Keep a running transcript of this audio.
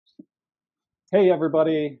Hey,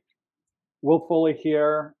 everybody. Will Foley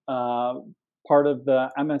here, part of the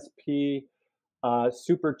MSP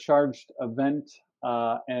Supercharged event,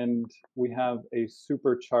 and we have a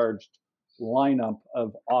supercharged lineup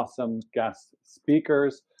of awesome guest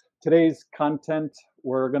speakers. Today's content,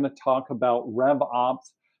 we're going to talk about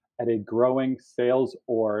RevOps at a growing sales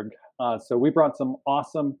org. So we brought some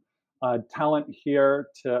awesome talent here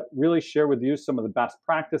to really share with you some of the best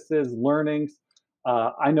practices, learnings.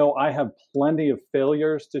 I know I have plenty of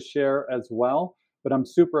failures to share as well, but I'm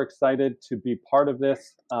super excited to be part of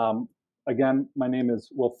this. Again, my name is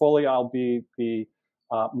Will Foley. I'll be the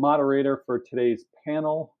moderator for today's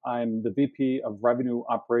panel. I'm the VP of Revenue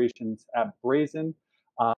Operations at Brazen,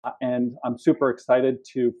 and I'm super excited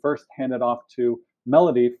to first hand it off to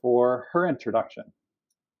Melody for her introduction.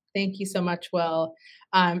 Thank you so much, Will.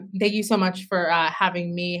 Thank you so much for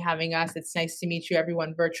having us. It's nice to meet you,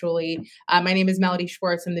 everyone, virtually. My name is Melody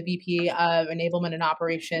Schwartz. I'm the VP of Enablement and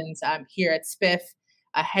Operations here at Spiff,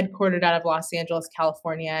 headquartered out of Los Angeles,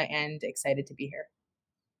 California, and excited to be here.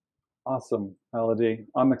 Awesome, Melody.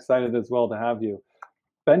 I'm excited as well to have you.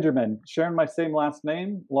 Benjamin, sharing my same last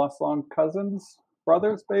name, lost long cousins,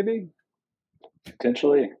 brothers, maybe?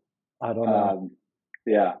 Potentially. I don't know.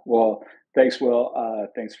 Yeah, well, thanks, Will.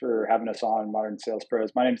 Thanks for having us on Modern Sales Pros.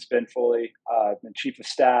 My name is Ben Foley. I'm the Chief of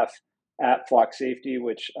Staff at Flock Safety,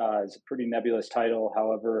 which is a pretty nebulous title.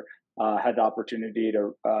 However, had the opportunity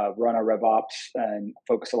to run our RevOps and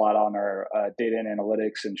focus a lot on our data and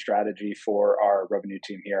analytics and strategy for our revenue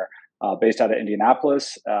team here, based out of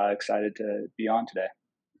Indianapolis. Excited to be on today.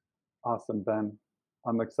 Awesome, Ben.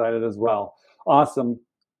 I'm excited as well. Awesome.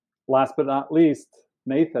 Last but not least,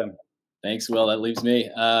 Nathan. Thanks, Will. That leaves me.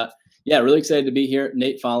 Yeah, really excited to be here.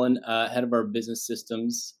 Nate Fallon, head of our business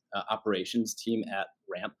systems operations team at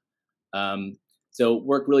Ramp. So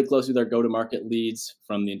work really closely with our go-to-market leads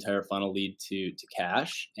from the entire funnel lead to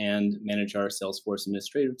cash, and manage our Salesforce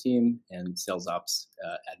administrative team and sales ops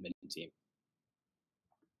admin team.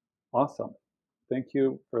 Awesome. Thank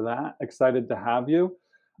you for that. Excited to have you.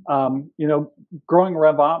 Growing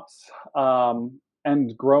RevOps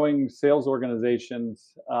and growing sales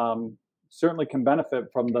organizations certainly can benefit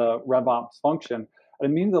from the RevOps function.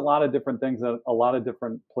 It means a lot of different things at a lot of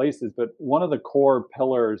different places, but one of the core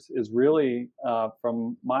pillars is really,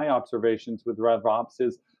 from my observations with RevOps,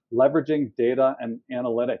 is leveraging data and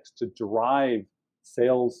analytics to drive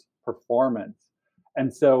sales performance.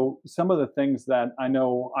 And so some of the things that I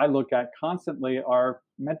know I look at constantly are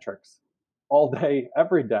metrics all day,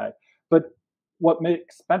 every day. But what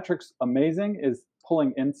makes metrics amazing is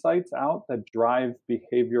pulling insights out that drive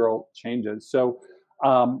behavioral changes. So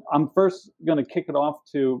I'm first going to kick it off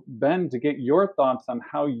to Ben to get your thoughts on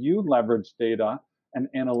how you leverage data and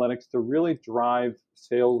analytics to really drive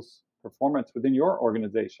sales performance within your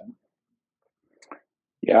organization.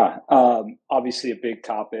 Yeah, obviously a big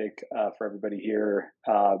topic for everybody here.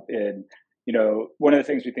 And one of the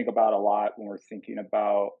things we think about a lot when we're thinking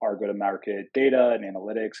about our go-to-market data and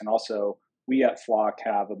analytics, and also we at Flock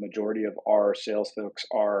have a majority of our sales folks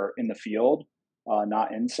are in the field,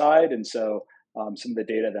 not inside. And so some of the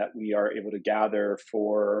data that we are able to gather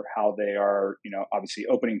for how they are, obviously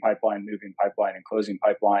opening pipeline, moving pipeline, and closing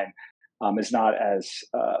pipeline is not as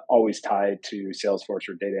always tied to Salesforce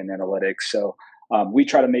or data and analytics. So we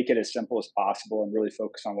try to make it as simple as possible and really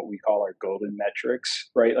focus on what we call our golden metrics,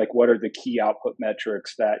 right? Like, what are the key output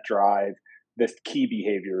metrics that drive the key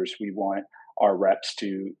behaviors we want our reps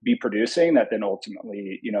to be producing, that then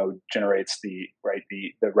ultimately, generates the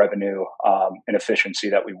revenue and efficiency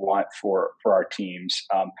that we want for our teams.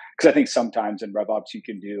 Because I think sometimes in RevOps you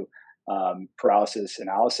can do paralysis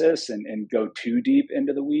analysis and go too deep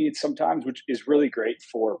into the weeds sometimes, which is really great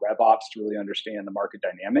for RevOps to really understand the market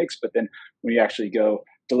dynamics. But then when you actually go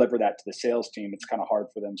deliver that to the sales team, it's kind of hard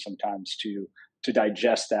for them sometimes to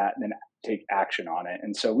digest that and then take action on it.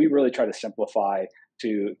 And so we really try to simplify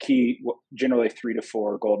to generally 3 to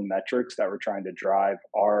 4 golden metrics that we're trying to drive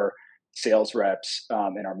our sales reps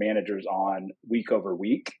and our managers on week over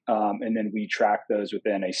week. And then we track those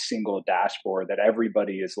within a single dashboard that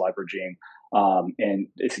everybody is leveraging. And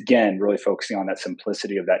it's, again, really focusing on that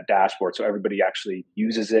simplicity of that dashboard. So everybody actually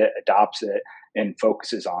uses it, adopts it, and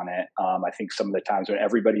focuses on it. I think some of the times when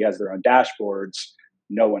everybody has their own dashboards,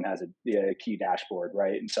 no one has a key dashboard,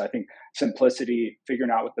 right? And so I think simplicity,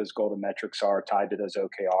 figuring out what those golden metrics are tied to those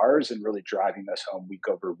OKRs, and really driving this home week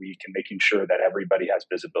over week and making sure that everybody has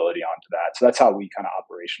visibility onto that. So that's how we kind of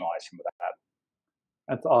operationalize some of that.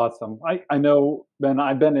 That's awesome. I know, Ben,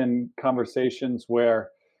 I've been in conversations where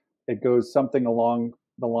it goes something along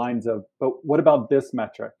the lines of, but what about this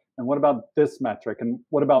metric? And what about this metric? And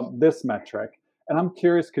what about this metric? And I'm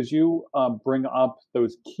curious because you bring up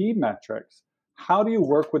those key metrics. How do you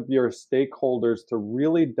work with your stakeholders to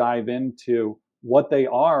really dive into what they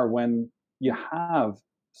are when you have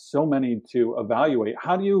so many to evaluate?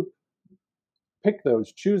 How do you pick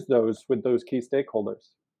those, choose those with those key stakeholders?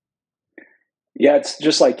 Yeah, it's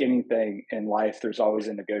just like anything in life. There's always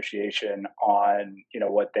a negotiation on,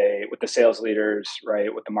 what the sales leaders,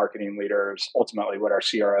 right, what the marketing leaders, ultimately what our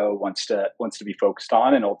CRO wants to be focused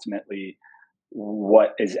on, and ultimately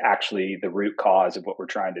what is actually the root cause of what we're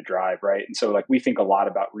trying to drive, right? And so like we think a lot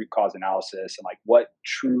about root cause analysis and like what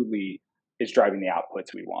truly is driving the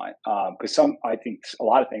outputs we want. Because I think a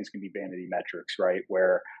lot of things can be vanity metrics, right?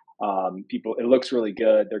 Where people, it looks really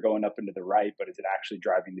good, they're going up into the right, but is it actually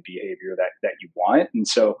driving the behavior that you want? And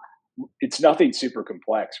so it's nothing super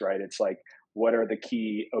complex, right? It's like, what are the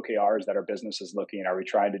key OKRs that our business is looking? Are we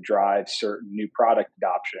trying to drive certain new product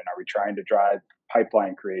adoption? Are we trying to drive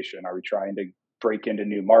pipeline creation? Are we trying to break into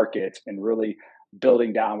new markets? And really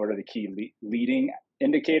building down what are the key leading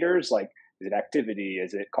indicators? Like, is it activity?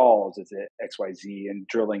 Is it calls? Is it XYZ? And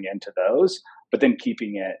drilling into those, but then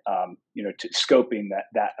keeping it, to scoping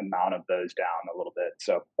that amount of those down a little bit.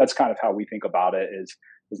 So that's kind of how we think about it. Is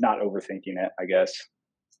not overthinking it, I guess.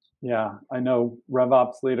 Yeah, I know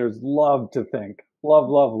RevOps leaders love to think, love,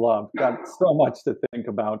 love, love. Got so much to think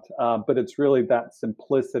about, but it's really that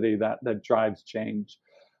simplicity that drives change.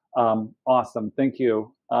 Awesome, thank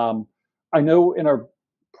you. I know in our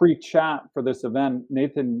pre-chat for this event,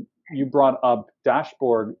 Nathan, you brought up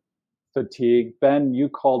dashboard fatigue. Ben, you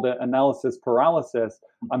called it analysis paralysis.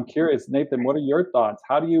 I'm curious, Nathan, what are your thoughts?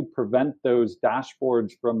 How do you prevent those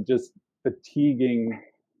dashboards from just fatiguing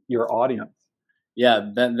your audience?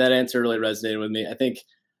 Yeah, that answer really resonated with me. I think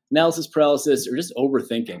analysis paralysis or just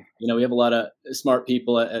overthinking. We have a lot of smart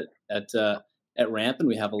people at Ramp, and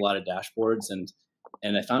we have a lot of dashboards.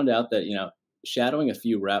 And I found out that shadowing a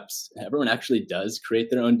few reps, everyone actually does create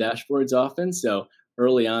their own dashboards often. So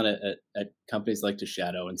early on at companies like to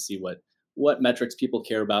shadow and see what metrics people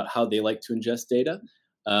care about, how they like to ingest data,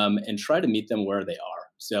 and try to meet them where they are.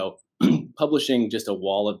 So publishing just a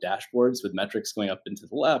wall of dashboards with metrics going up into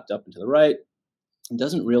the left, up into the right,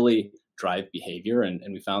 doesn't really drive behavior. And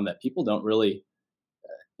we found that people don't really,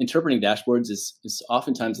 interpreting dashboards is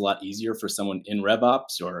oftentimes a lot easier for someone in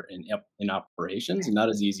RevOps or in operations, and not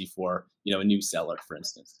as easy for a new seller, for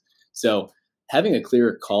instance. So having a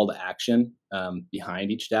clear call to action behind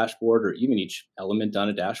each dashboard, or even each element on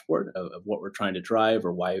a dashboard of what we're trying to drive,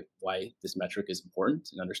 or why this metric is important,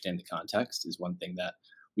 and understand the context, is one thing that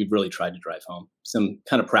we've really tried to drive home. Some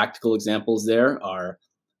kind of practical examples there are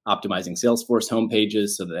optimizing Salesforce homepages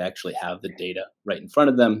so that they actually have the data right in front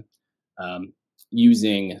of them,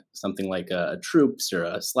 using something like a Troops or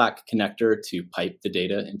a Slack connector to pipe the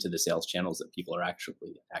data into the sales channels that people are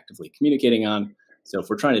actually actively communicating on. So if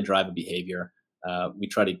we're trying to drive a behavior, we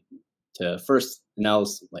try to first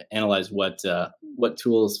analyze what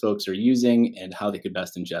tools folks are using and how they could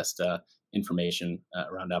best ingest information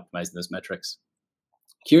around optimizing those metrics.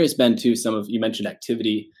 Curious, Ben, too, you mentioned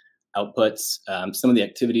activity outputs. Some of the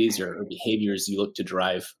activities or behaviors you look to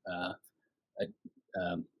drive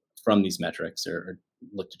from these metrics, or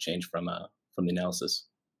look to change from the analysis.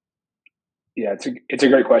 Yeah, it's a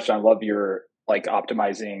great question. I love your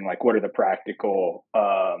optimizing, what are the practical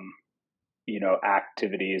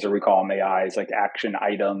activities, or we call them AIs, like action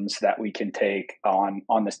items that we can take on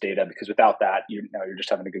this data, because without that, you're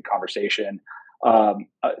just having a good conversation.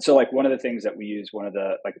 So one of the things that we use, one of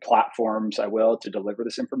the platforms to deliver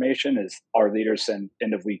this information, is our leaders send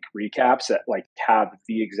end of week recaps that have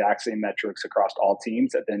the exact same metrics across all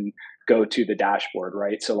teams that then go to the dashboard,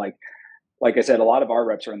 right? So like I said, a lot of our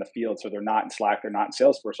reps are in the field, so they're not in Slack, they're not in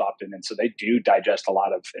Salesforce often. And so they do digest a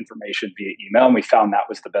lot of information via email. And we found that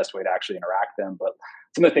was the best way to actually interact them. But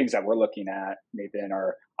some of the things that we're looking at, Nathan,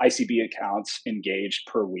 are ICB accounts engaged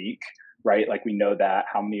per week, right? We know that,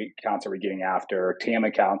 how many accounts are we getting after, TAM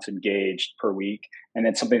accounts engaged per week. And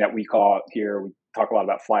then something that we call here, we talk a lot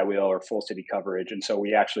about flywheel or full city coverage. And so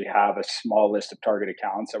we actually have a small list of target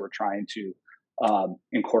accounts that we're trying to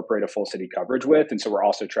incorporate a full city coverage with. And so we're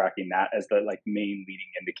also tracking that as the main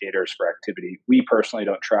leading indicators for activity. We personally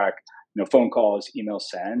don't track, phone calls, email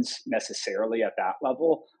sends necessarily at that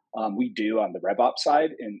level. We do on the RevOps side,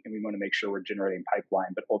 and we want to make sure we're generating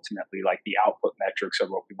pipeline, but ultimately the output metrics are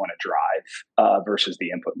what we want to drive versus the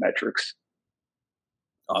input metrics.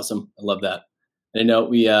 Awesome. I love that. And I know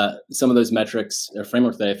we some of those metrics or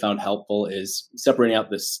framework that I found helpful is separating out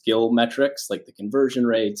the skill metrics, like the conversion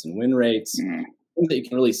rates and win rates, things that you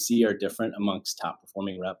can really see are different amongst top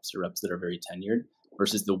performing reps or reps that are very tenured,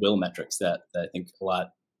 versus the will metrics that I think a lot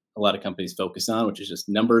a lot of companies focus on, which is just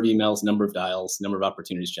number of emails, number of dials, number of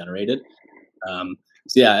opportunities generated.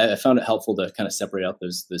 So yeah, I found it helpful to kind of separate out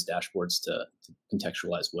those dashboards to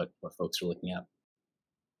contextualize what folks are looking at.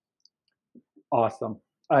 Awesome.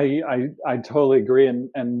 I totally agree.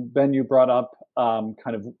 And Ben, you brought up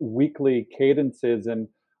kind of weekly cadences, and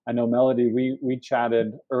I know Melody, we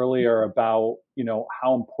chatted earlier about, you know,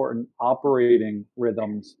 how important operating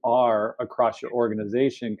rhythms are across your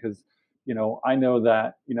organization. Because, you know, I know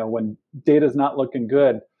that, you know, when data's not looking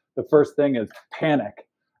good, the first thing is panic.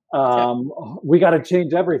 We got to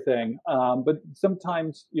change everything. But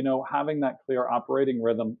sometimes, you know, having that clear operating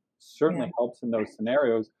rhythm certainly helps in those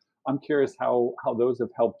scenarios. I'm curious how those have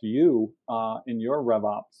helped you in your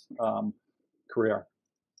RevOps career.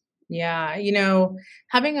 Yeah, you know,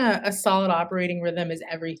 having a solid operating rhythm is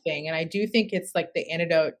everything. And I do think it's like the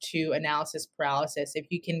antidote to analysis paralysis. If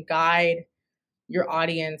you can guide your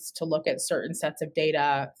audience to look at certain sets of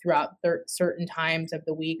data throughout certain times of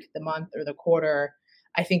the week, the month, or the quarter,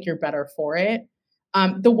 I think you're better for it.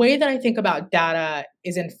 The way that I think about data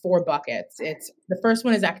is in four buckets. It's the first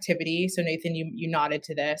one is activity. So Nathan, you nodded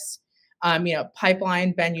to this. You know,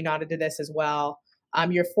 pipeline, Ben, you nodded to this as well.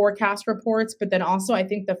 Your forecast reports, but then also I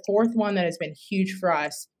think the fourth one that has been huge for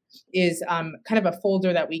us is kind of a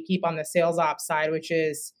folder that we keep on the sales ops side, which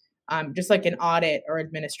is just like an audit or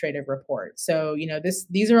administrative report. So, you know,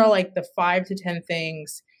 these are all like the 5 to 10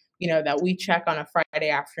 things, you know, that we check on a Friday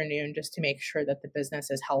afternoon just to make sure that the business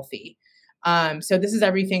is healthy. So this is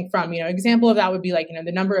everything from, you know, example of that would be like, you know,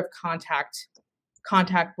 the number of contact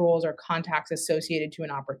rules or contacts associated to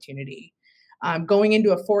an opportunity. Going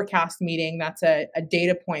into a forecast meeting, that's a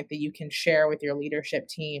data point that you can share with your leadership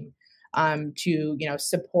team to, you know,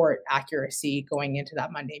 support accuracy going into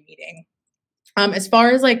that Monday meeting. As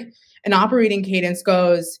far as like an operating cadence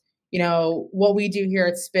goes, you know, what we do here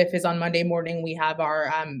at Spiff is on Monday morning, we have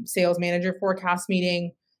our sales manager forecast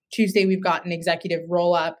meeting. Tuesday, we've got an executive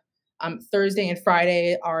roll up. Thursday and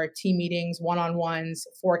Friday are team meetings, one-on-ones,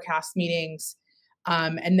 forecast meetings.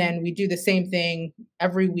 And then we do the same thing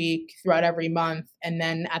every week throughout every month. And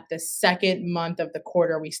then at the second month of the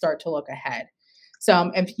quarter, we start to look ahead.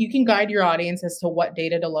 So if you can guide your audience as to what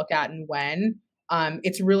data to look at and when,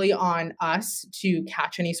 it's really on us to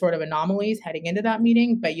catch any sort of anomalies heading into that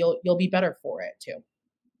meeting, but you'll be better for it too.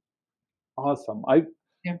 Awesome.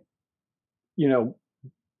 Yeah. You know,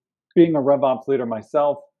 being a RevOps leader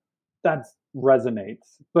myself, that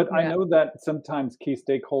resonates. But I know that sometimes key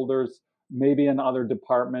stakeholders, maybe in other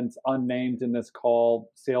departments, unnamed in this call,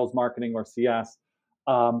 sales, marketing, or CS,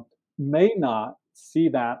 may not see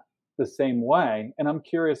that the same way. And I'm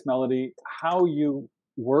curious, Melody, how you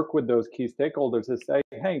work with those key stakeholders to say,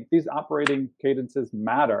 hey, these operating cadences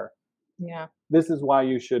matter. Yeah. This is why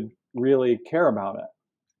you should really care about it.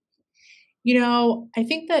 You know, I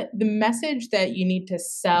think that the message that you need to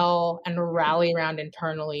sell and rally around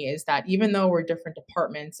internally is that even though we're different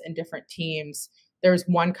departments and different teams, there's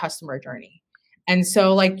one customer journey. And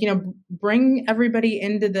so like, you know, bring everybody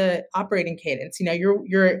into the operating cadence. You know,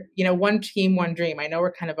 you're, you know, one team, one dream. I know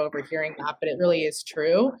we're kind of overhearing that, but it really is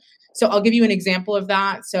true. So I'll give you an example of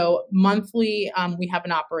that. So monthly, we have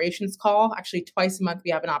an operations call. Actually, twice a month, we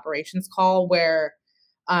have an operations call where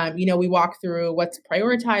you know, we walk through what's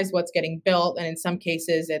prioritized, what's getting built, and in some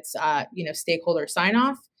cases, it's you know, stakeholder sign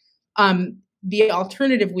off. The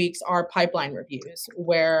alternative weeks are pipeline reviews,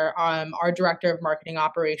 where our director of marketing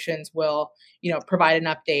operations will, you know, provide an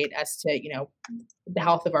update as to, you know, the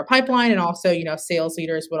health of our pipeline, and also, you know, sales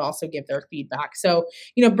leaders would also give their feedback. So,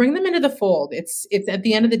 you know, bring them into the fold. It's at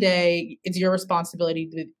the end of the day, it's your responsibility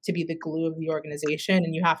to be the glue of the organization,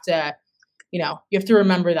 and you have to, you know, you have to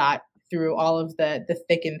remember that through all of the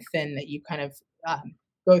thick and thin that you kind of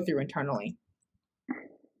go through internally.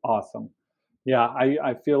 Awesome. Yeah,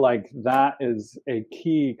 I feel like that is a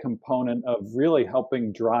key component of really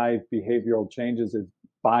helping drive behavioral changes is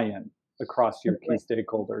buy-in across your key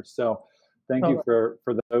stakeholders. So thank you for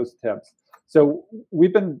those tips. So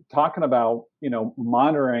we've been talking about, you know,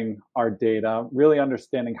 monitoring our data, really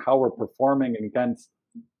understanding how we're performing against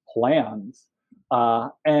plans.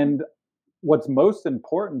 And what's most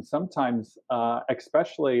important sometimes,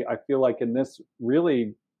 especially I feel like in this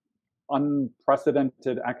really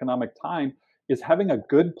unprecedented economic time, is having a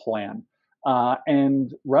good plan.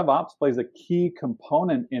 And RevOps plays a key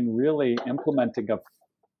component in really implementing a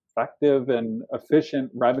effective and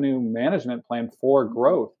efficient revenue management plan for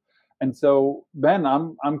growth. And so, Ben,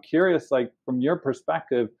 I'm curious, like from your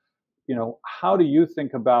perspective, you know, how do you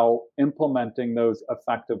think about implementing those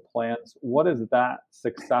effective plans? What does that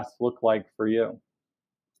success look like for you?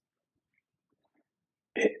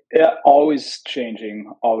 Always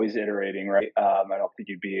changing, always iterating, right? I don't think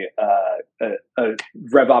you'd be a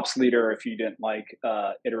RevOps leader if you didn't like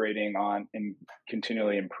iterating on and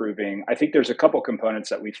continually improving. I think there's a couple components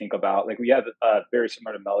that we think about. Like we have very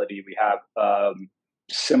similar to Melody. We have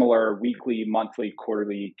similar weekly, monthly,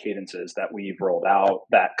 quarterly cadences that we've rolled out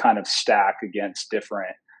that kind of stack against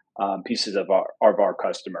different pieces of our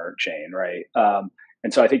customer chain, right?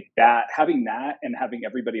 And so I think that having that and having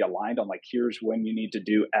everybody aligned on like, here's when you need to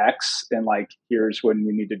do X and like, here's when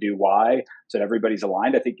you need to do Y, so that everybody's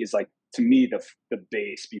aligned, I think is like, to me, the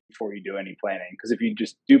base before you do any planning. Because if you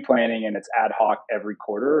just do planning and it's ad hoc every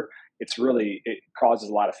quarter, it causes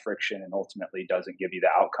a lot of friction and ultimately doesn't give you the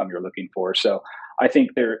outcome you're looking for. So I think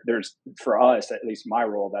there's, for us, at least my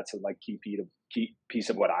role, that's a like key piece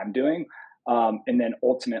of what I'm doing. And then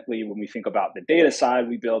ultimately, when we think about the data side,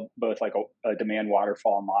 we build both like a demand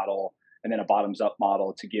waterfall model and then a bottoms up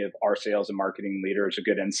model to give our sales and marketing leaders a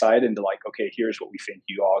good insight into like, okay, here's what we think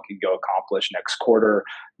you all can go accomplish next quarter,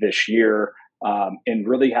 this year. And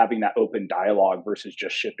really having that open dialogue versus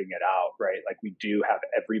just shipping it out, right? Like we do have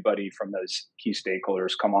everybody from those key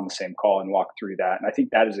stakeholders come on the same call and walk through that. And I think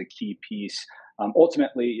that is a key piece.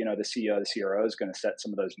 Ultimately, you know, the CEO, the CRO is going to set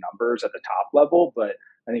some of those numbers at the top level, but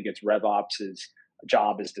I think it's RevOps'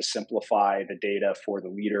 job is to simplify the data for the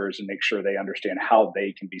leaders and make sure they understand how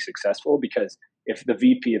they can be successful. Because if the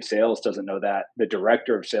VP of sales doesn't know that, the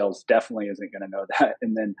director of sales definitely isn't going to know that.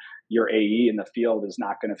 And then your AE in the field is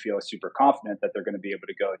not going to feel super confident that they're going to be able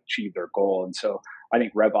to go achieve their goal. And so I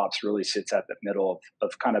think RevOps really sits at the middle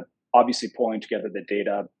of kind of obviously pulling together the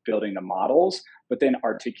data, building the models, but then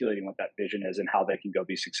articulating what that vision is and how they can go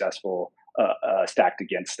be successful stacked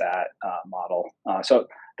against that model. So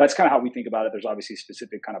that's kind of how we think about it. There's obviously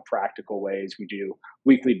specific kind of practical ways. We do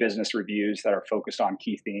weekly business reviews that are focused on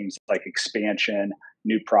key themes like expansion,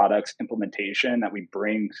 new products, implementation, that we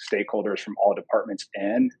bring stakeholders from all departments in,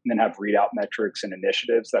 and then have readout metrics and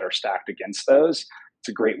initiatives that are stacked against those. It's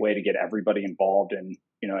a great way to get everybody involved in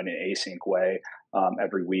an async way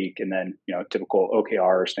every week. And then, typical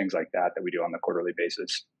OKRs, things like that we do on the quarterly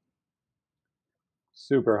basis.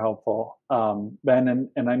 Super helpful. Ben,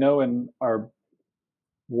 and I know in our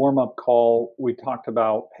warm-up call, we talked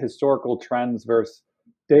about historical trends versus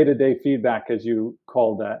day-to-day feedback, as you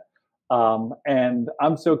called it. And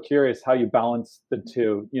I'm so curious how you balance the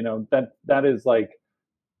two. That is like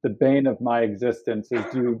the bane of my existence, is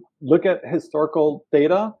do you look at historical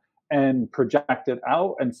data and project it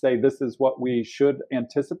out and say, this is what we should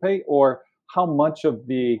anticipate? Or how much of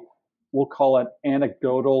the, we'll call it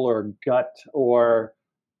anecdotal or gut or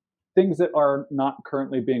things that are not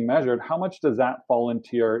currently being measured, how much does that fall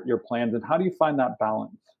into your plans, and how do you find that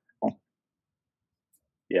balance?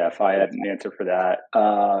 Yeah, if I had an answer for that,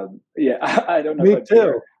 I don't know. Me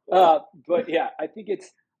too. But yeah, I think it's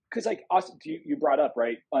because like also you brought up,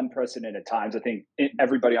 right, unprecedented times. I think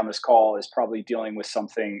everybody on this call is probably dealing with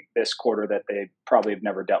something this quarter that they probably have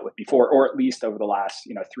never dealt with before, or at least over the last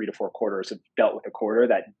 3 to 4 quarters have dealt with a quarter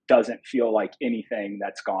that doesn't feel like anything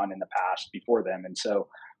that's gone in the past before them. And so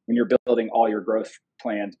when you're building all your growth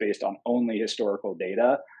plans based on only historical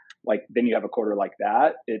data, like then you have a quarter like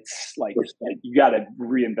that, it's like you got to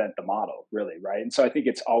reinvent the model, really, right? And so I think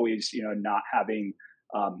it's always not having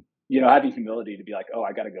having humility to be like, oh,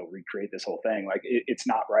 I got to go recreate this whole thing. Like it's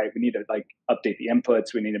not right. We need to like update the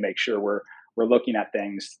inputs. We need to make sure we're looking at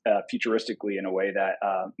things futuristically in a way that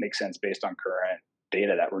makes sense based on current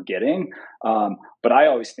data that we're getting. But I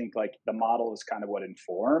always think like the model is kind of what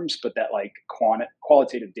informs, but that like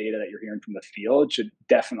qualitative data that you're hearing from the field should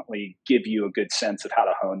definitely give you a good sense of how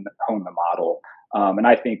to hone the model. And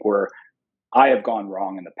I think where I have gone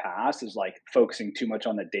wrong in the past is like focusing too much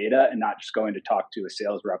on the data and not just going to talk to a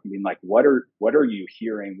sales rep and being like, what are you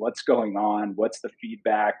hearing? What's going on? What's the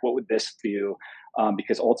feedback? What would this do?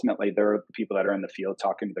 Because ultimately they're the people that are in the field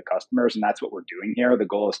talking to the customers, and that's what we're doing here. The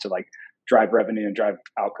goal is to like drive revenue and drive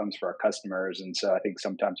outcomes for our customers. And so I think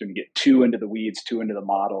sometimes when you get too into the weeds, too into the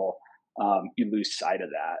model, you lose sight of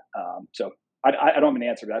that. So I don't have an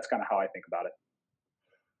answer, but that's kind of how I think about it.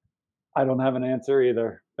 I don't have an answer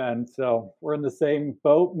either, Ben. So we're in the same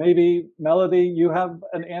boat. Maybe Melody, you have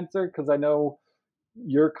an answer, because I know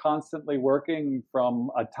you're constantly working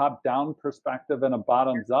from a top-down perspective and a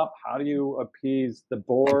bottoms-up. How do you appease the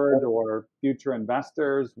board or future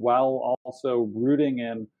investors while also rooting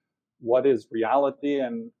in what is reality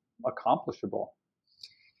and accomplishable?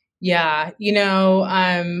 Yeah,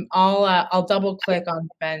 I'll double click on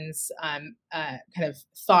Ben's kind of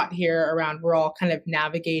thought here around we're all kind of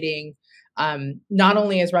navigating not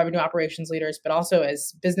only as revenue operations leaders, but also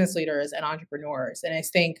as business leaders and entrepreneurs. And I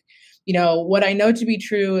think, what I know to be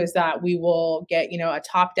true is that we will get, a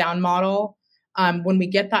top-down model. When we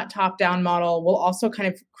get that top-down model, we'll also kind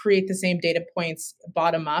of create the same data points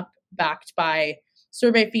bottom up, backed by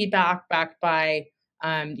survey feedback, backed by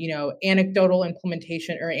anecdotal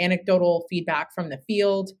implementation or anecdotal feedback from the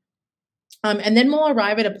field. And then we'll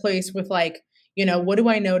arrive at a place with what do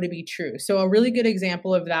I know to be true? So a really good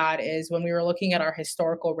example of that is when we were looking at our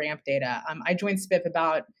historical ramp data. I joined Spiff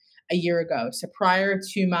about a year ago. So prior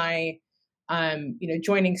to my,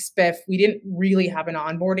 joining Spiff, we didn't really have an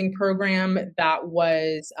onboarding program that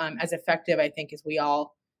was as effective, I think, as we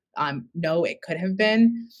all know it could have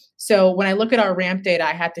been. So when I look at our ramp data,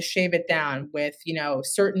 I had to shave it down with,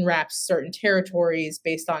 certain reps, certain territories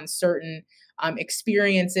based on certain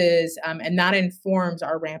experiences, and that informs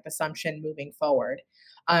our ramp assumption moving forward.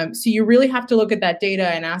 So you really have to look at that data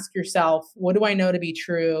and ask yourself, what do I know to be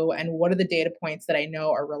true? And what are the data points that I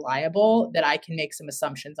know are reliable that I can make some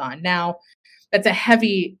assumptions on? Now, that's a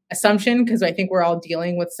heavy assumption because I think we're all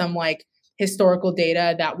dealing with some historical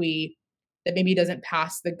data that maybe doesn't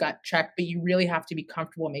pass the gut check, but you really have to be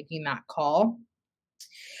comfortable making that call.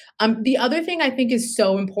 The other thing I think is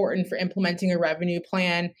so important for implementing a revenue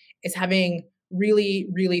plan is having really,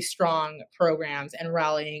 really strong programs and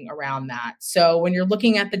rallying around that. So when you're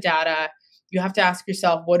looking at the data, you have to ask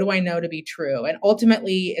yourself, what do I know to be true? And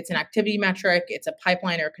ultimately, it's an activity metric, it's a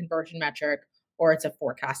pipeline or conversion metric, or it's a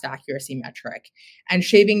forecast accuracy metric. And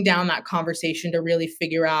shaving down that conversation to really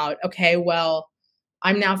figure out, okay, well,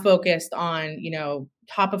 I'm now focused on,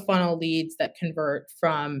 top of funnel leads that convert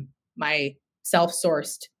from my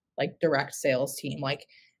self-sourced direct sales team.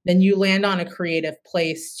 Then you land on a creative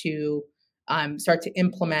place to start to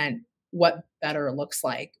implement what better looks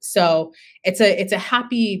like. So it's a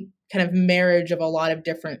happy kind of marriage of a lot of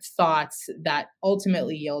different thoughts that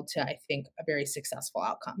ultimately yield to, I think, a very successful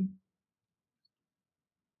outcome.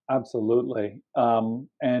 Absolutely.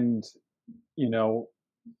 And,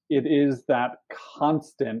 it is that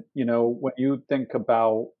constant, when you think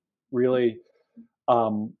about really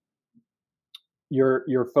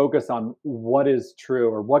your focus on what is true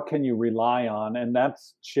or what can you rely on, and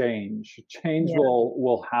that's change. Change Yeah.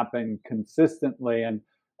 will happen consistently. And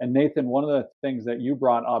Nathan, one of the things that you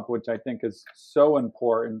brought up, which I think is so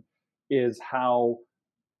important, is how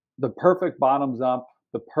the perfect bottoms up,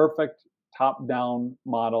 the perfect top down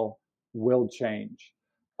model will change.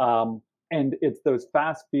 And it's those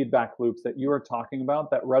fast feedback loops that you were talking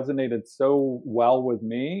about that resonated so well with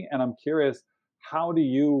me. And I'm curious, how do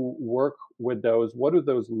you work with those? What do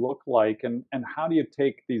those look like? And how do you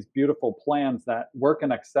take these beautiful plans that work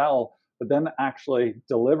in Excel, but then actually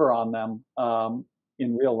deliver on them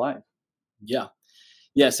in real life? Yeah.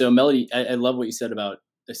 Yeah. So Melody, I love what you said about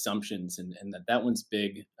assumptions and that one's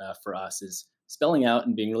big for us is spelling out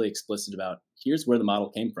and being really explicit about here's where the model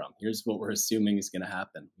came from. Here's what we're assuming is going to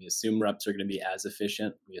happen. We assume reps are going to be as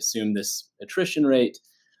efficient. We assume this attrition rate.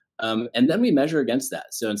 And then we measure against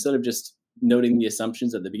that. So instead of just noting the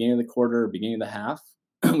assumptions at the beginning of the quarter or beginning of the half,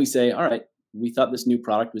 we say, all right, we thought this new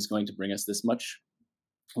product was going to bring us this much.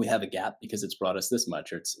 We have a gap because it's brought us this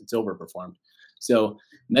much, or it's overperformed. So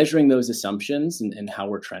measuring those assumptions and how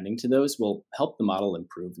we're trending to those will help the model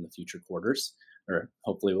improve in the future quarters, or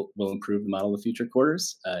hopefully will improve the model in the future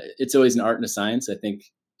quarters. It's always an art and a science. I think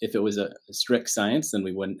if it was a strict science, then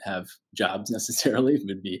we wouldn't have jobs necessarily.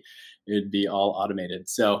 It would be all automated.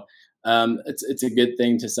 So it's a good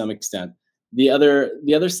thing to some extent. The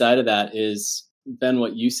other side of that is, Ben,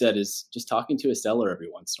 what you said is just talking to a seller every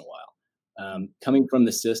once in a while. Coming from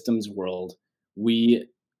the systems world,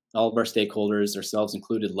 all of our stakeholders, ourselves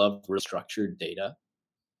included, love structured data,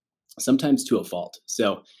 sometimes to a fault.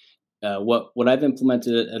 So what I've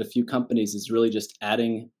implemented at a few companies is really just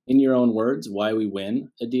adding in your own words why we win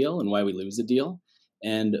a deal and why we lose a deal.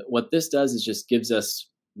 And what this does is just gives us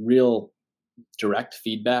real direct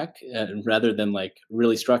feedback rather than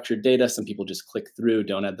really structured data. Some people just click through,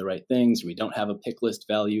 don't add the right things. We don't have a pick list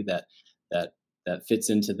value that fits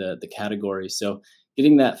into the category. So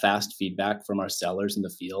getting that fast feedback from our sellers in the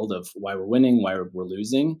field of why we're winning, why we're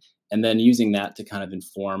losing, and then using that to kind of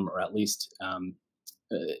inform or at least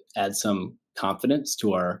add some confidence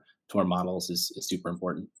to our models is super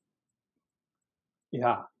important.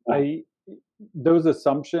 Yeah, those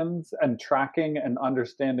assumptions and tracking and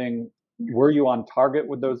understanding, were you on target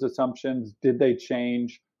with those assumptions? Did they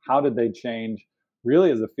change? How did they change?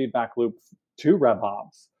 Really is a feedback loop to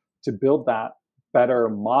RevOps to build that better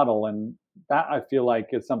model. And that I feel like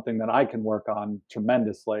is something that I can work on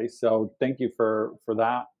tremendously. So thank you for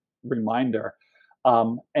that reminder.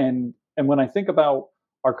 And when I think about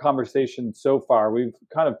our conversation so far. We've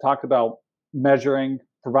kind of talked about measuring,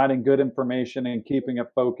 providing good information, and keeping it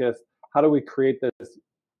focused. How do we create this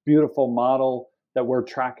beautiful model that we're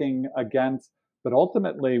tracking against? But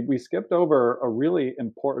ultimately, we skipped over a really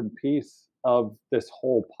important piece of this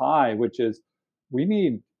whole pie, which is we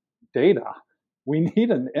need data. We need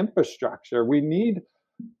an infrastructure. We need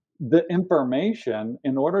the information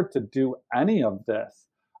in order to do any of this.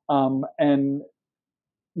 And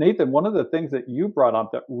Nathan, one of the things that you brought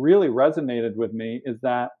up that really resonated with me is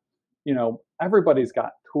that, everybody's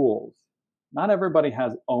got tools. Not everybody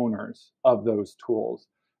has owners of those tools.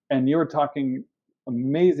 And you were talking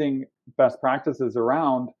amazing best practices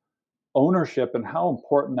around ownership and how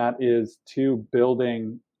important that is to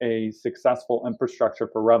building a successful infrastructure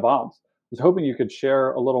for RevOps. I was hoping you could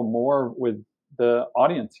share a little more with the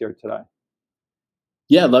audience here today.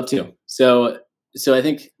 Yeah, I'd love to. So I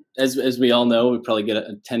think as we all know, we probably get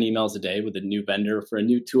 10 emails a day with a new vendor for a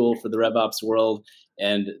new tool for the RevOps world.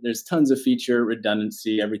 And there's tons of feature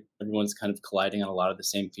redundancy. Everyone's kind of colliding on a lot of the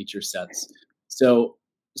same feature sets. So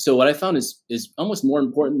what I found is almost more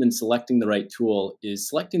important than selecting the right tool is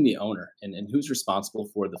selecting the owner and who's responsible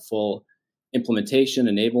for the full implementation,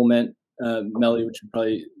 enablement, Melody, which would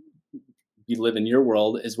probably live in your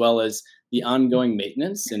world, as well as the ongoing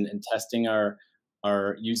maintenance and testing our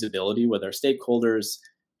usability with our stakeholders.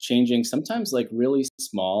 Changing sometimes like really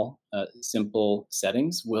small, simple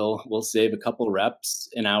settings will save a couple reps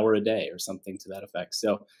an hour a day or something to that effect.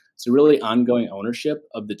 So really ongoing ownership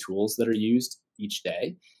of the tools that are used each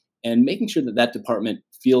day and making sure that department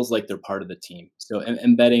feels like they're part of the team. So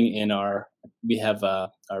embedding in we have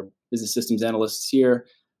our business systems analysts here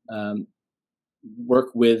work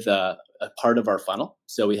with a part of our funnel.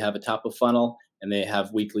 So we have a top of funnel and they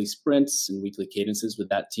have weekly sprints and weekly cadences with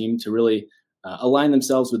that team to really align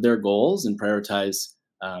themselves with their goals and prioritize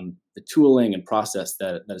the tooling and process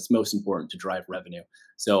that is most important to drive revenue.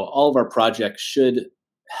 So all of our projects should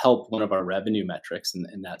help one of our revenue metrics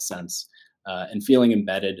in that sense. And feeling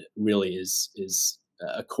embedded really is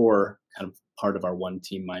a core kind of part of our one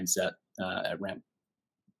team mindset at Ramp.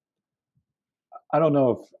 I don't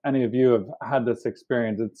know if any of you have had this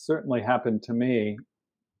experience. It's certainly happened to me.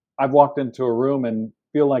 I've walked into a room and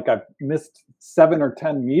feel like I've missed 7 or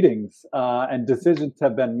 10 meetings and decisions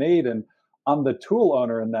have been made, and I'm the tool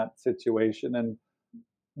owner in that situation. And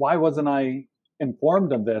why wasn't I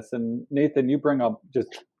informed of this? And Nathan, you bring up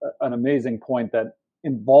just an amazing point that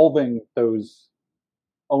involving those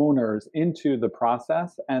owners into the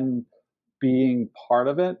process and being part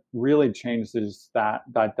of it really changes that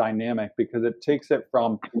dynamic, because it takes it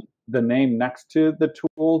from the name next to the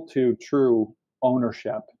tool to true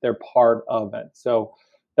ownership. They're part of it. So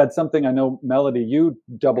that's something I know, Melody, you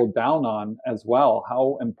doubled down on as well,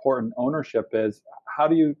 how important ownership is. How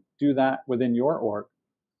do you do that within your org?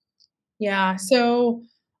 Yeah, so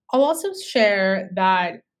I'll also share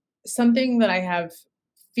that something that I have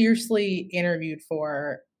fiercely interviewed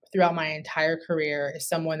for throughout my entire career is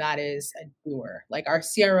someone that is a doer. Like our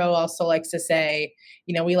CRO also likes to say,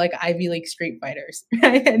 we like Ivy League street fighters,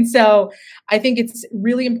 right? And so I think it's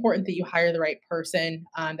really important that you hire the right person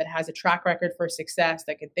that has a track record for success,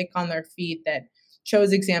 that can think on their feet, that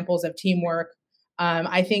shows examples of teamwork.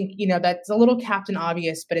 I think, that's a little Captain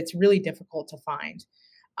Obvious, but it's really difficult to find.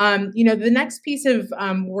 The next piece of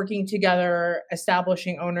working together,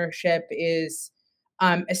 establishing ownership is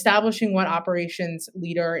establishing what operations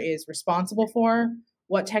leader is responsible for,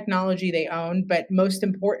 what technology they own, but most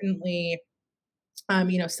importantly,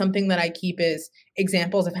 something that I keep is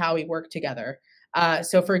examples of how we work together.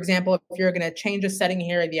 So for example, if you're going to change a setting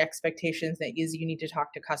here, the expectations that is you need to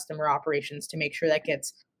talk to customer operations to make sure that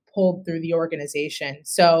gets pulled through the organization.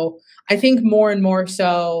 So I think more and more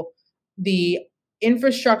so the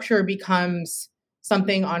infrastructure becomes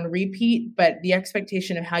something on repeat, but the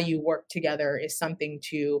expectation of how you work together is something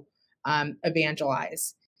to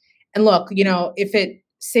evangelize. And look, if it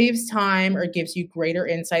saves time or gives you greater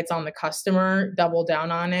insights on the customer, double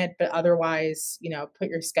down on it. But otherwise, put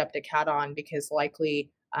your skeptic hat on, because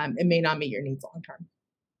likely it may not meet your needs long term.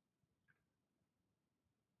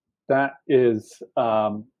 That is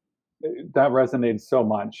that resonates so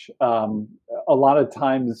much. A lot of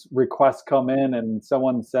times requests come in and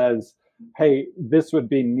someone says, hey, this would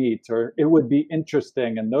be neat, or it would be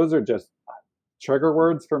interesting. And those are just trigger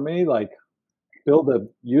words for me, like build a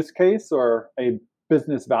use case or a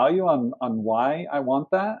business value on why I want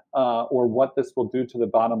that, or what this will do to the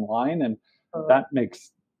bottom line. And that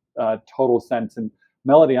makes total sense. And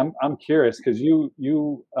Melody, I'm curious, because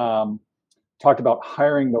you talked about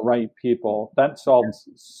hiring the right people. That solves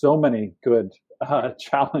so many good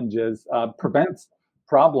challenges, prevents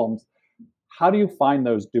problems. how do you find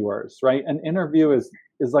those doers, right? An interview is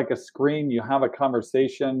like a screen. You have a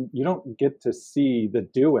conversation. You don't get to see the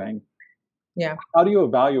doing. Yeah. How do you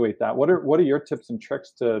evaluate that? What are your tips and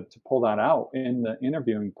tricks to pull that out in the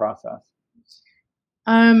interviewing process?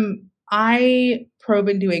 I probe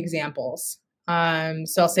into examples.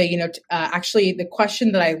 So I'll say, actually, the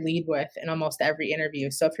question that I lead with in almost every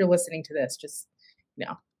interview. So if you're listening to this, just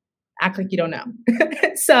act like you don't know.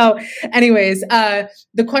 So, anyways,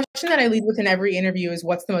 the question that I lead with in every interview is,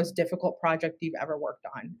 what's the most difficult project you've ever worked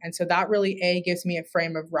on? And so that really gives me a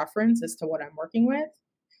frame of reference as to what I'm working with.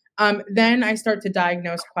 Then I start to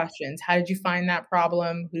diagnose questions. How did you find that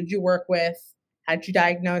problem? Who did you work with? How did you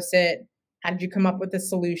diagnose it? How did you come up with a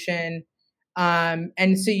solution?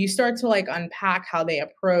 And so you start to like unpack how they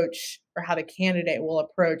approach, or how the candidate will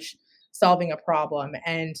approach solving a problem.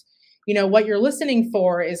 And, what you're listening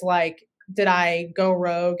for is like, did I go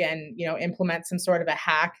rogue and, implement some sort of a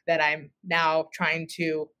hack that I'm now trying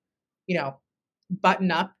to,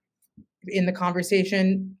 button up in the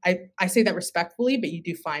conversation? I say that respectfully, but you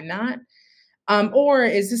do find that. Or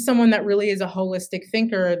is this someone that really is a holistic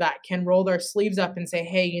thinker that can roll their sleeves up and say,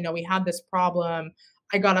 hey, we had this problem.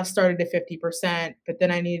 I got us started at 50%, but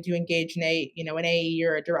then I needed to engage an AE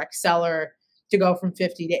or a direct seller to go from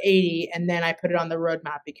 50 to 80. And then I put it on the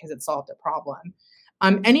roadmap because it solved a problem.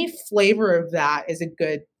 Any flavor of that is a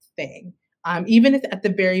good thing. Even if at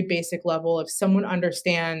the very basic level, if someone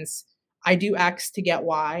understands I do X to get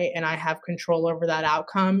Y and I have control over that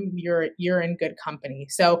outcome, you're in good company.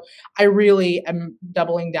 So I really am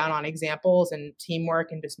doubling down on examples and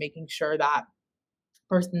teamwork and just making sure that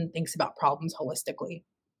person thinks about problems holistically.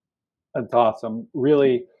 That's awesome.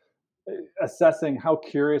 Really assessing how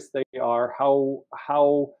curious they are,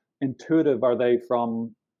 how intuitive are they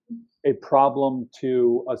from a problem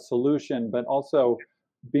to a solution, but also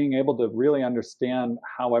being able to really understand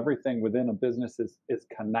how everything within a business is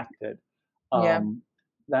connected. Yeah.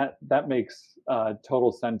 That makes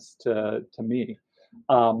total sense to me.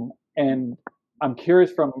 And I'm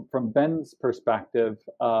curious from Ben's perspective.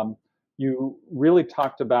 You really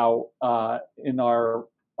talked about in our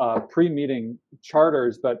pre-meeting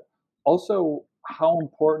charters, but also how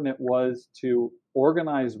important it was to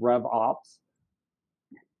organize RevOps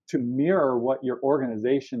to mirror what your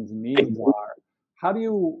organization's needs are. How do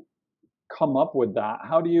you come up with that?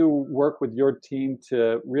 How do you work with your team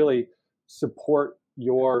to really support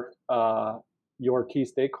your key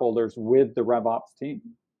stakeholders with the RevOps team?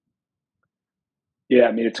 Yeah,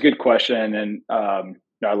 I mean, it's a good question. And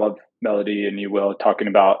I love Melody and you, Will, talking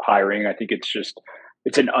about hiring. I think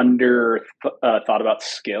it's an under thought about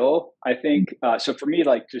skill, I think. So for me,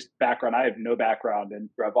 like just background, I have no background in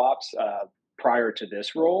RevOps prior to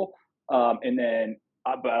this role.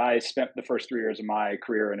 But I spent the first 3 years of my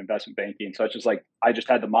career in investment banking. So it's just like, I just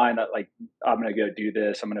had the mind that like, I'm going to go do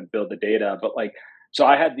this, I'm going to build the data. But like, so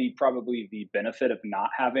I had probably the benefit of not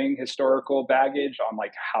having historical baggage on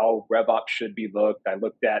like how RevOps should be looked. I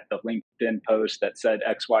looked at the LinkedIn post that said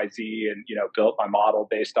XYZ and, built my model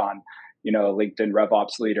based on, a LinkedIn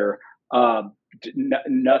RevOps leader.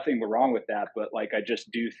 Nothing wrong with that, but like I just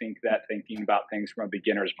do think that thinking about things from a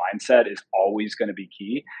beginner's mindset is always going to be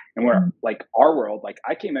key. And we're like our world, like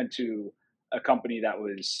I came into a company that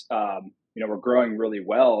was we're growing really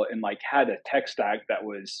well and like had a tech stack that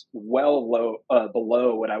was below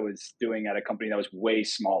what I was doing at a company that was way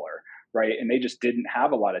smaller, right? And they just didn't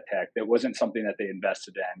have a lot of tech. That wasn't something that they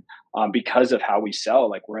invested in because of how we sell.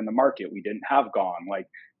 Like we're in the market, we didn't have Gong, like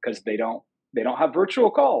because they don't have virtual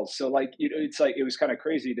calls. So like, it's like, it was kind of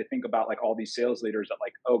crazy to think about like all these sales leaders that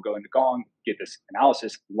like, oh, go into Gong, get this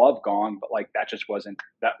analysis, love Gong, but like that just wasn't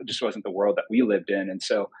the world that we lived in. And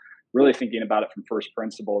so really thinking about it from first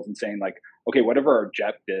principles and saying like, okay, what are our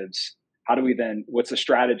objectives? How do we then, what's the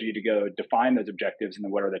strategy to go define those objectives? And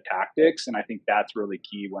then what are the tactics? And I think that's really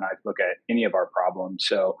key when I look at any of our problems.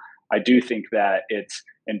 So I do think that it's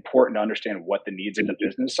important to understand what the needs of the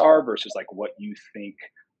business are versus like what you think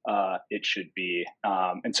it should be.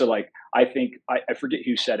 And so like, I think, I forget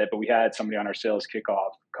who said it, but we had somebody on our sales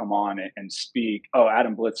kickoff come on and speak. Oh,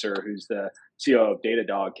 Adam Blitzer, who's the CEO of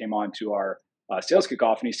Datadog, came on to our sales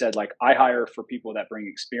kickoff and he said like, I hire for people that bring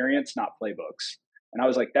experience, not playbooks. And I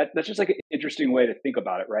was like, that's just like an interesting way to think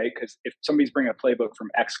about it, right? Because if somebody's bringing a playbook from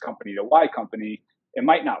X company to Y company, it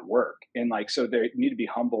might not work. And like, so they need to be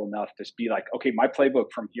humble enough to be like, okay, my playbook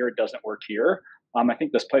from here doesn't work here. I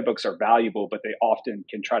think those playbooks are valuable, but they often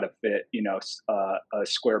can try to fit, a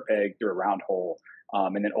square peg through a round hole,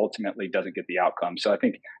 and then ultimately doesn't get the outcome. So I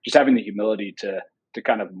think just having the humility to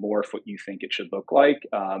kind of morph what you think it should look like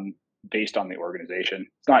based on the organization.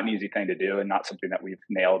 It's not an easy thing to do and not something that we've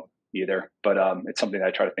nailed either, but it's something that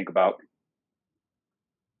I try to think about.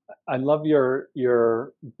 I love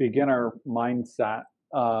your beginner mindset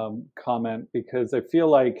comment, because I feel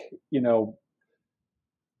like,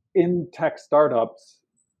 in tech startups,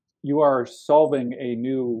 you are solving a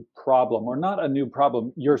new problem, or not a new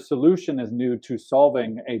problem. Your solution is new to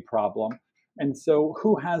solving a problem. And so,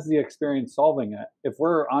 who has the experience solving it? If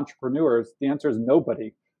we're entrepreneurs, the answer is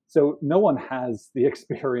nobody. So, no one has the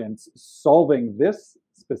experience solving this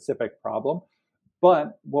specific problem.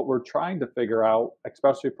 But what we're trying to figure out,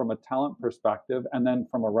 especially from a talent perspective and then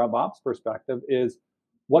from a RevOps perspective, is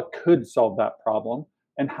what could solve that problem,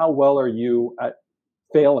 and how well are you at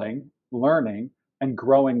failing, learning, and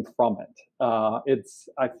growing from it.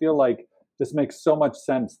 I feel like this makes so much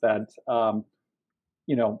sense that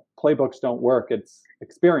playbooks don't work. It's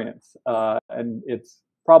experience, and it's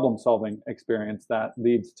problem-solving experience that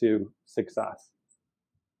leads to success.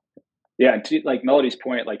 Yeah, and to like Melody's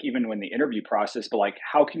point, like even when the interview process, but like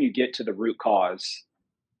how can you get to the root cause,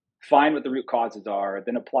 find what the root causes are,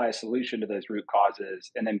 then apply a solution to those root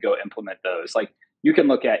causes, and then go implement those. Like you can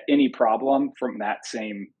look at any problem from that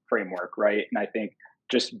same framework, right? And I think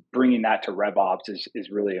just bringing that to RevOps is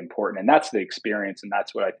really important, and that's the experience, and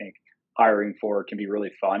that's what I think hiring for can be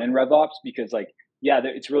really fun in RevOps because like yeah,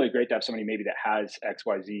 it's really great to have somebody maybe that has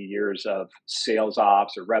XYZ years of sales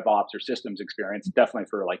ops or RevOps or systems experience. Definitely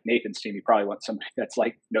for like Nathan's team, you probably want somebody that's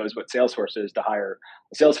like knows what Salesforce is to hire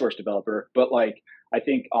a Salesforce developer. But like I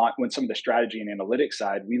think when some of the strategy and analytics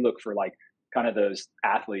side, we look for like kind of those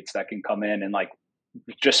athletes that can come in and like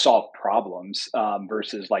just solve problems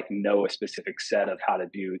versus like know a specific set of how to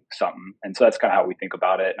do something. And so that's kind of how we think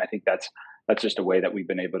about it. And I think that's just a way that we've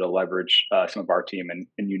been able to leverage some of our team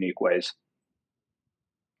in unique ways.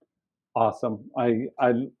 Awesome. I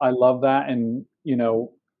love that. And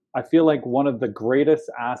I feel like one of the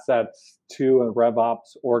greatest assets to a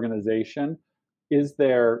RevOps organization is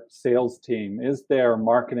their sales team, is their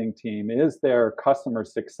marketing team, is their customer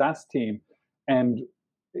success team. And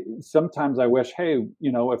sometimes I wish, hey,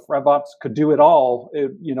 if RevOps could do it all,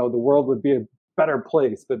 the world would be a better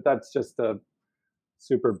place. But that's just a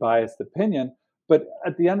super biased opinion. But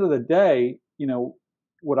at the end of the day,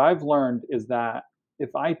 what I've learned is that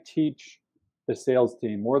if I teach the sales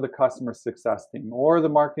team or the customer success team or the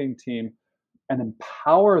marketing team and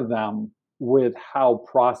empower them with how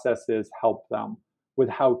processes help them, with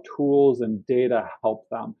how tools and data help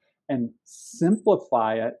them, and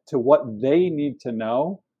simplify it to what they need to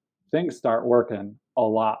know, things start working a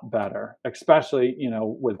lot better, especially,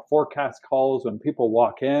 with forecast calls when people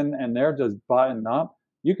walk in and they're just buttoned up.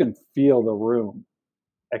 You can feel the room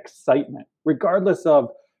excitement, regardless of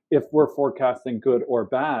if we're forecasting good or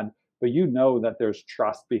bad, but that there's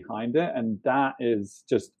trust behind it. And that is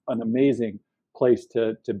just an amazing place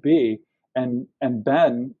to be. And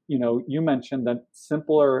Ben, you mentioned that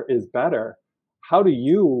simpler is better. How do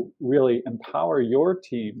you really empower your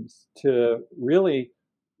teams to really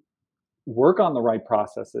work on the right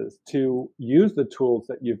processes, to use the tools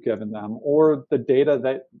that you've given them or the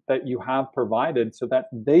data that you have provided so that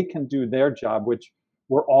they can do their job, which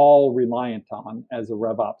we're all reliant on as a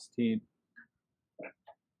RevOps team?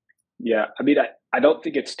 Yeah, I mean, I don't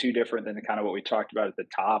think it's too different than the kind of what we talked about at the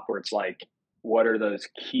top, where it's like, what are those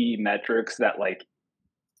key metrics that like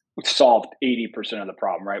solved 80% of the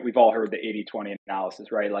problem, right? We've all heard the 80/20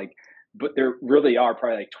 analysis, right? Like, but there really are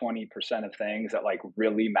probably like 20% of things that like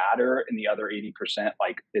really matter, and the other 80%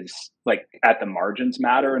 like is like at the margins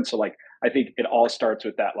matter. And so like I think it all starts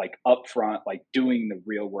with that like upfront, like doing the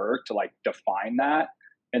real work to like define that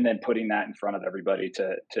and then putting that in front of everybody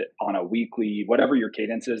to on a weekly, whatever your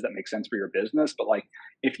cadence is that makes sense for your business. But like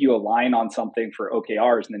if you align on something for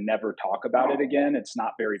OKRs and then never talk about it again, it's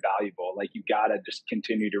not very valuable. Like you got to just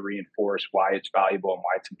continue to reinforce why it's valuable and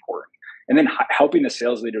why it's important. And then helping the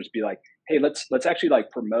sales leaders be like, hey, let's actually like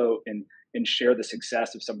promote and share the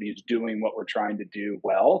success of somebody who's doing what we're trying to do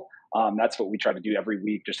well. That's what we try to do every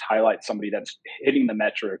week. Just highlight somebody that's hitting the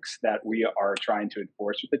metrics that we are trying to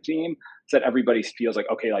enforce with the team, so that everybody feels like,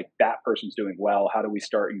 okay, like that person's doing well. How do we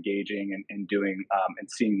start engaging and doing and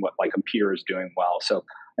seeing what like a peer is doing well? So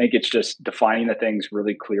I think it's just defining the things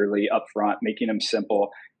really clearly up front, making them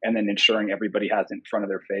simple, and then ensuring everybody has it in front of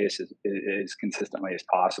their face as consistently as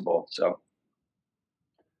possible. So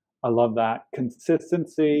I love that.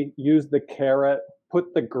 Consistency, use the carrot,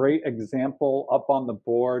 put the great example up on the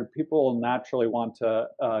board. People will naturally want to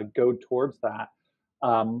go towards that.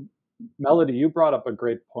 Um, Melody, you brought up a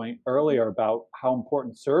great point earlier about how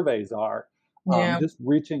important surveys are. Yeah. Just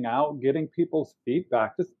reaching out, getting people's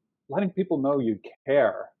feedback, just letting people know you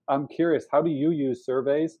care. I'm curious, how do you use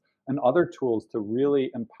surveys and other tools to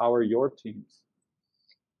really empower your teams?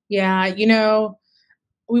 Yeah,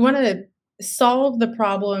 we want to solve the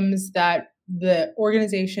problems that the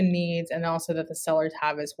organization needs and also that the sellers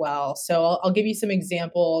have as well. So I'll give you some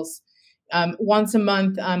examples. Once a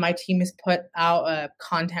month, my team has put out a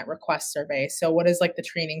content request survey. So what is like the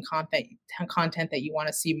training content that you want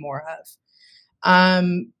to see more of?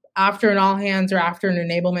 After an all hands or after an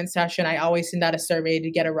enablement session, I always send out a survey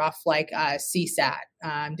to get a rough like CSAT.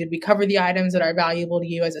 Did we cover the items that are valuable to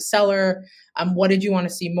you as a seller? What did you want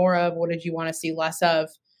to see more of? What did you want to see less of?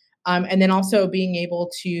 And then also being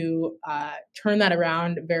able to turn that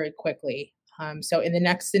around very quickly. So in the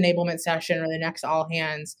next enablement session or the next all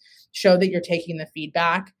hands, show that you're taking the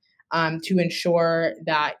feedback to ensure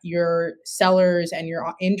that your sellers and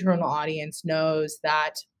your internal audience knows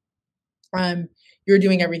that you're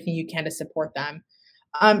doing everything you can to support them.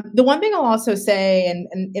 The one thing I'll also say, and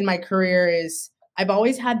in my career, is I've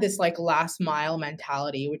always had this like last mile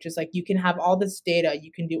mentality, which is like you can have all this data,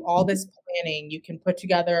 you can do all this planning, you can put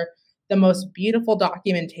together the most beautiful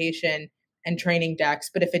documentation and training decks,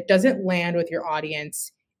 but if it doesn't land with your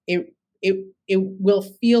audience, it will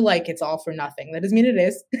feel like it's all for nothing. That doesn't mean it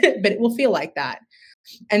is, but it will feel like that.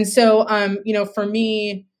 And so, for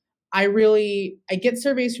me, I get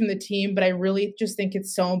surveys from the team, but I really just think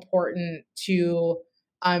it's so important to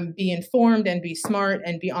be informed and be smart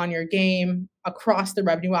and be on your game across the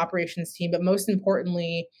revenue operations team. But most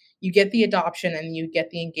importantly, you get the adoption and you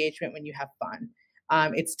get the engagement when you have fun.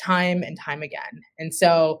 It's time and time again. And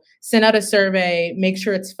so send out a survey, make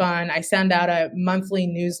sure it's fun. I send out a monthly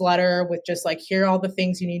newsletter with just like, here are all the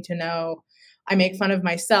things you need to know. I make fun of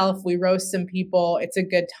myself. We roast some people. It's a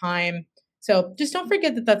good time. So just don't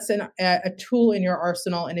forget that that's a tool in your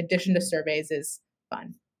arsenal in addition to surveys is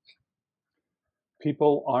fun.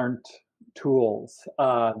 People aren't tools.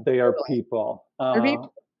 They are people.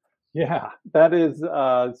 Yeah, that is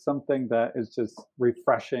something that is just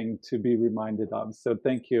refreshing to be reminded of. So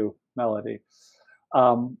thank you, Melody.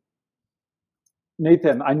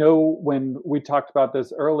 Nathan, I know when we talked about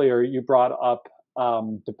this earlier, you brought up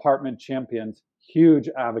department champions, huge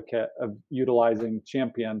advocate of utilizing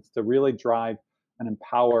champions to really drive and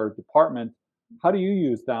empower departments. How do you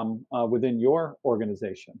use them within your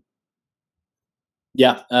organization?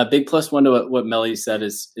 Yeah, a big plus one to what Melody said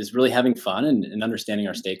is really having fun and understanding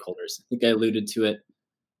our stakeholders. I think I alluded to it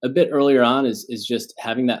a bit earlier on is just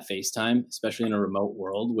having that face time, especially in a remote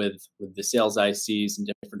world with the sales ICs and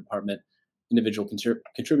different department individual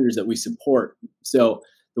contributors that we support. So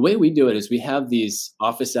the way we do it is we have these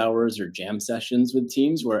office hours or jam sessions with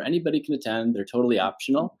teams where anybody can attend. They're totally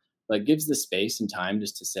optional, but it gives the space and time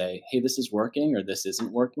just to say, hey, this is working or this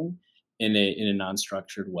isn't working in a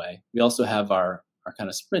non-structured way. We also have our kind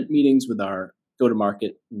of sprint meetings with our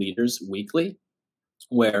go-to-market leaders weekly,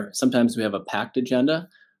 where sometimes we have a packed agenda.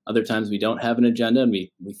 Other times we don't have an agenda and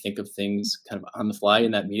we think of things kind of on the fly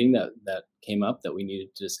in that meeting that came up that we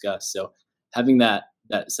needed to discuss. So having that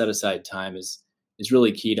set aside time is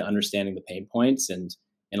really key to understanding the pain points and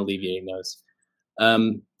alleviating those.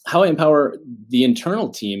 How I empower the internal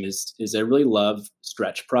team is I really love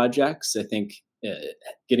stretch projects. I think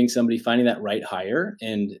getting somebody, finding that right hire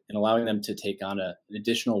and allowing them to take on an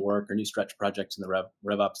additional work or new stretch projects in the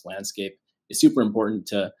RevOps landscape is super important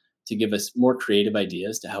to give us more creative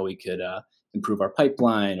ideas to how we could improve our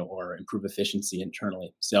pipeline or improve efficiency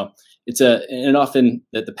internally. So and often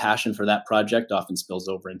that the passion for that project often spills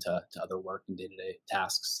over into other work and day-to-day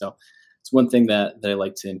tasks. So it's one thing that I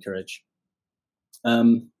like to encourage.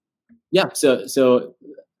 So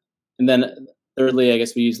and then thirdly, I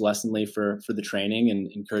guess we use Lessonly for the training and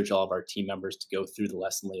encourage all of our team members to go through the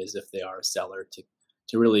Lessonly as if they are a seller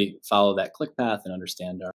to really follow that click path and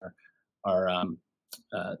understand our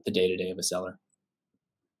the day-to-day of a seller.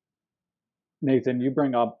 Nathan, you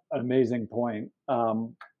bring up an amazing point.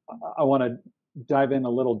 I want to dive in a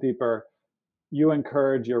little deeper. You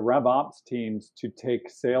encourage your RevOps teams to take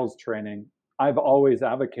sales training. I've always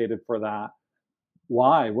advocated for that.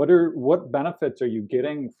 Why? What benefits are you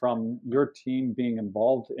getting from your team being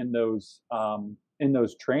involved in those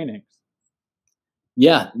trainings?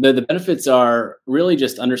 Yeah, the benefits are really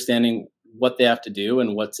just understanding what they have to do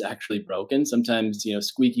and what's actually broken. Sometimes,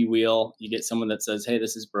 squeaky wheel, you get someone that says, hey,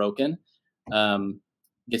 this is broken,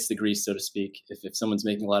 gets the grease, so to speak, if someone's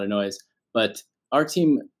making a lot of noise. But our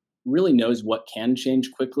team really knows what can change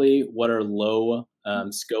quickly, what are low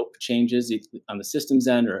scope changes on the systems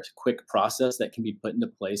end or a quick process that can be put into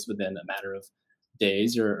place within a matter of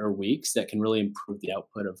days or weeks that can really improve the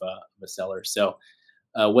output of a seller. So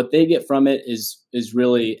what they get from it is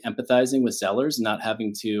really empathizing with sellers, not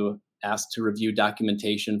having to ask to review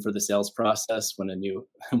documentation for the sales process when a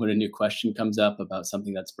new question comes up about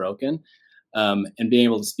something that's broken, and being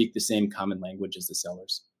able to speak the same common language as the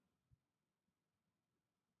sellers.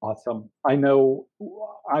 Awesome. I know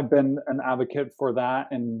I've been an advocate for that,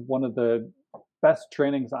 and one of the best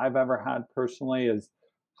trainings I've ever had personally is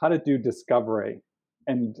how to do discovery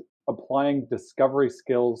and applying discovery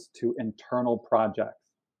skills to internal projects.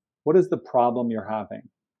 What is the problem you're having?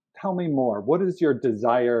 Tell me more. What is your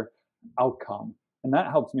desired outcome? And that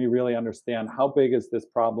helps me really understand how big is this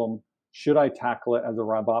problem? Should I tackle it as a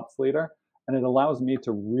RevOps leader? And it allows me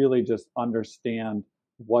to really just understand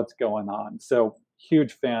what's going on. So,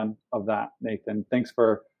 huge fan of that, Nathan. Thanks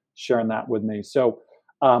for sharing that with me. So,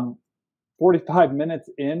 45 minutes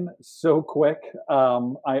in, so quick.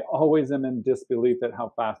 I always am in disbelief at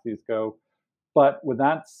how fast these go. But with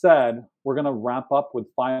that said, we're going to wrap up with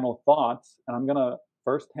final thoughts, and I'm going to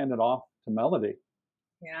first hand it off to Melody.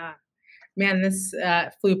 Yeah. Man, this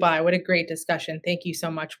flew by. What a great discussion. Thank you so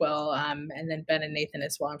much, Will. And then Ben and Nathan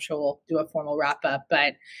as well. I'm sure we'll do a formal wrap up,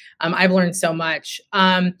 but I've learned so much.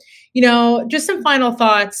 Just some final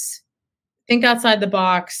thoughts. Think outside the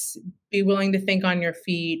box, be willing to think on your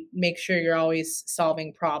feet, make sure you're always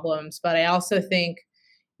solving problems. But I also think,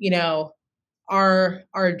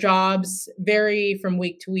 our jobs vary from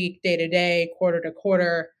week to week, day to day, quarter to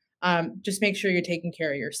quarter. Just make sure you're taking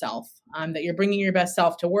care of yourself, that you're bringing your best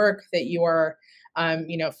self to work, that you are,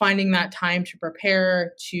 finding that time to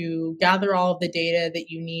prepare, to gather all of the data that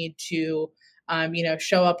you need to,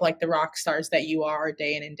 show up like the rock stars that you are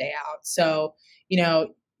day in and day out. So,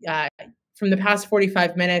 from the past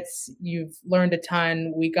 45 minutes, you've learned a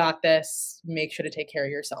ton. We got this. Make sure to take care of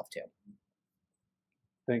yourself too.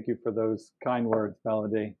 Thank you for those kind words,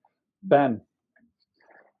 Melody. Ben.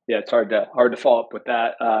 Yeah, it's hard to follow up with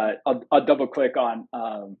that. I'll double click on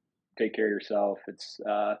take care of yourself. It's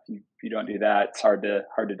if you don't do that, it's hard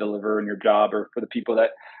to deliver in your job or for the people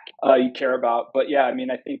that you care about. But yeah, I mean,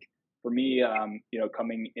 I think for me,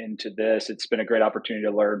 coming into this, it's been a great opportunity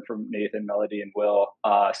to learn from Nathan, Melody, and Will.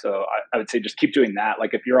 So I would say just keep doing that.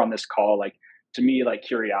 Like if you're on this call, like to me, like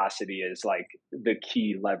curiosity is like the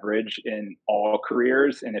key leverage in all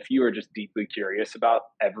careers. And if you are just deeply curious about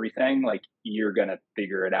everything, like you're going to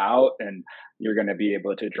figure it out and you're going to be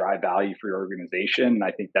able to drive value for your organization. And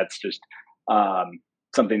I think that's just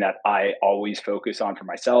something that I always focus on for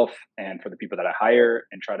myself and for the people that I hire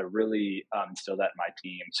and try to really instill that in my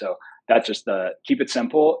team. So that's just keep it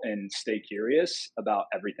simple and stay curious about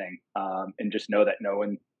everything and just know that no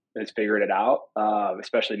one has figured it out,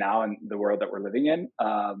 especially now in the world that we're living in.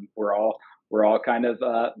 We're all kind of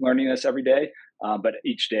learning this every day, but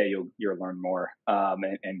each day you'll learn more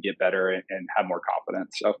and get better and have more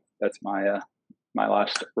confidence. So that's my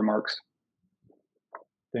last remarks.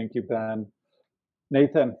 Thank you, Ben.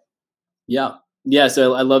 Nathan. Yeah.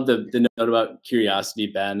 So I love the note about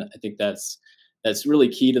curiosity, Ben. I think that's really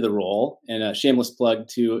key to the role. And a shameless plug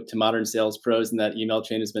to modern sales pros in that email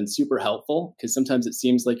chain has been super helpful because sometimes it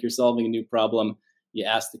seems like you're solving a new problem. You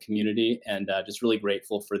ask the community, and just really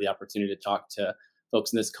grateful for the opportunity to talk to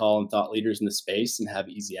folks in this call and thought leaders in the space and have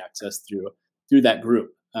easy access through that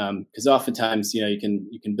group. Because oftentimes, you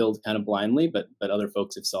can build kind of blindly, but other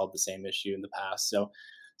folks have solved the same issue in the past.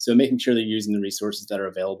 So making sure that you're using the resources that are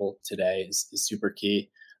available today is super key.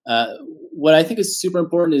 What I think is super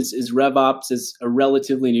important is RevOps is a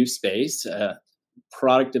relatively new space.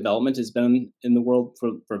 Product development has been in the world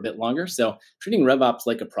for a bit longer. So treating RevOps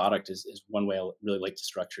like a product is one way I really like to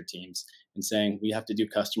structure teams and saying we have to do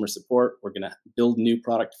customer support. We're going to build new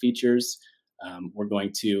product features. We're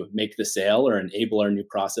going to make the sale or enable our new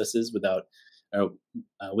processes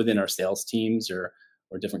within our sales teams or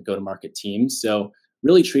different go-to-market teams. So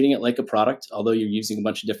really treating it like a product, although you're using a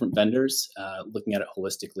bunch of different vendors, looking at it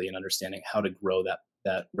holistically and understanding how to grow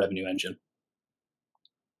that revenue engine.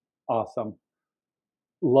 Awesome.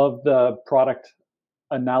 Love the product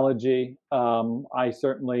analogy. I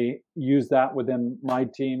certainly use that within my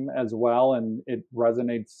team as well, and it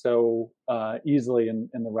resonates so easily in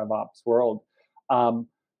the RevOps world.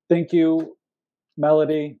 Thank you,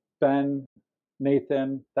 Melody, Ben,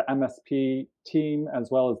 Nathan, the MSP team, as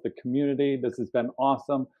well as the community. This has been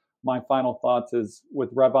awesome. My final thoughts is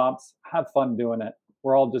with RevOps, have fun doing it.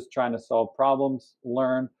 We're all just trying to solve problems,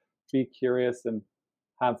 learn, be curious, and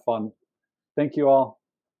have fun. Thank you all.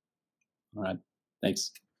 All right.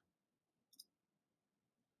 Thanks.